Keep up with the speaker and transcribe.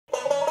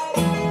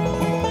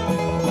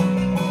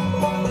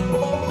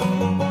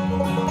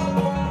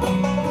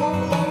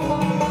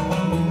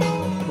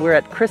We're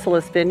at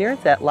Chrysalis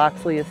Vineyards at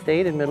Loxley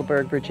Estate in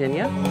Middleburg,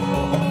 Virginia.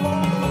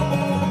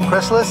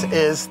 Chrysalis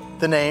is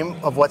the name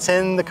of what's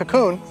in the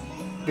cocoon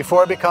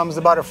before it becomes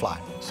the butterfly.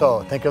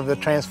 So think of the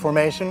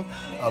transformation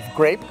of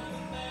grape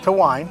to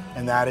wine,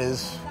 and that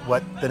is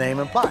what the name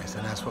implies,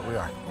 and that's what we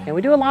are. And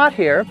we do a lot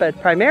here,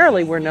 but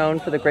primarily we're known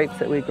for the grapes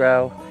that we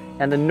grow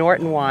and the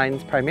Norton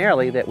wines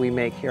primarily that we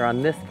make here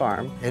on this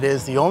farm. It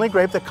is the only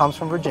grape that comes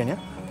from Virginia,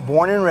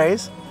 born and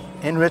raised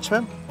in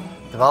Richmond,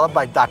 developed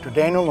by Dr.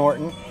 Daniel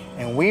Norton,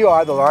 and we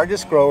are the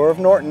largest grower of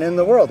Norton in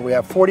the world. We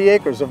have 40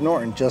 acres of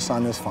Norton just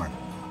on this farm.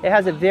 It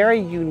has a very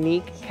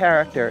unique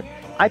character.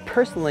 I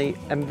personally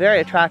am very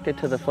attracted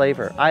to the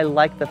flavor. I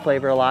like the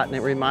flavor a lot, and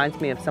it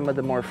reminds me of some of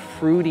the more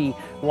fruity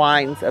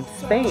wines of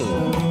Spain.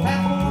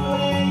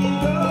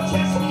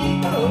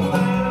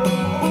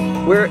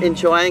 We're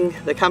enjoying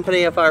the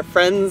company of our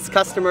friends,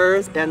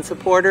 customers, and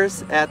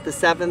supporters at the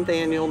 7th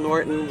Annual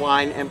Norton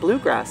Wine and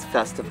Bluegrass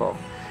Festival.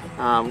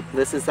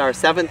 This is our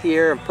 7th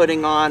year of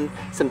putting on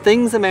some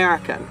things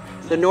American.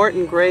 The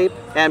Norton grape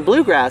and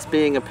bluegrass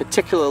being a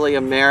particularly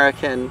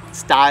American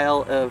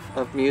style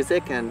of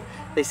music, and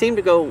they seem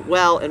to go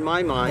well in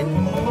my mind.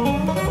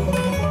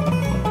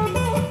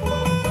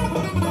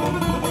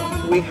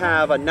 We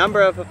have a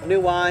number of new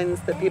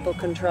wines that people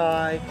can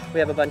try. We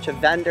have a bunch of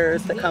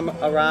vendors that come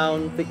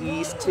around the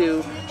East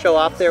to show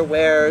off their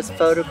wares,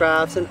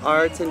 photographs and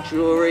arts and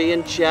jewelry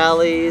and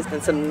jellies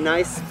and some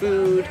nice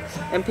food.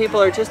 And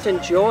people are just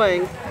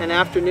enjoying an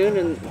afternoon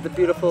in the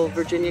beautiful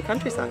Virginia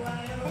countryside.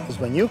 Because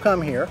when you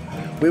come here,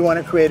 we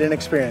want to create an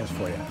experience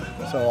for you.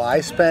 So I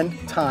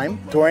spend time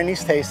during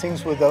these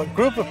tastings with a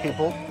group of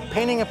people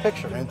painting a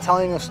picture and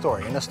telling a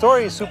story. And the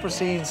story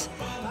supersedes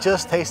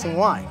just tasting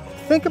wine.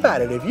 Think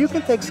about it. If you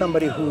can take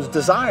somebody whose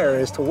desire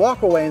is to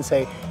walk away and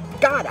say,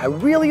 God, I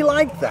really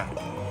liked that,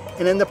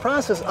 and in the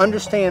process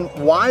understand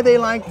why they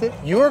liked it,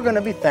 you're going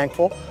to be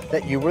thankful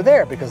that you were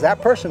there, because that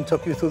person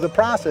took you through the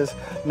process,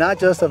 not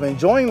just of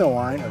enjoying the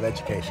wine, of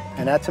education.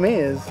 And that to me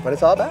is what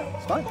it's all about.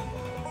 It's fun.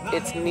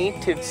 It's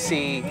neat to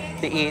see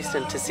the East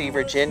and to see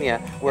Virginia,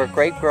 where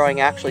grape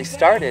growing actually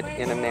started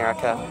in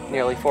America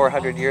nearly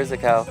 400 years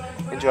ago,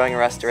 enjoying a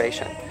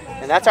restoration.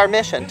 And that's our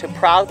mission, to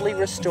proudly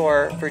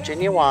restore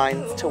Virginia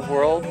wines to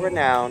world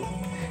renown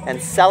and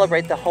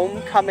celebrate the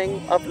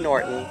homecoming of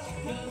Norton,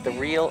 the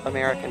real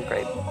American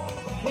grape.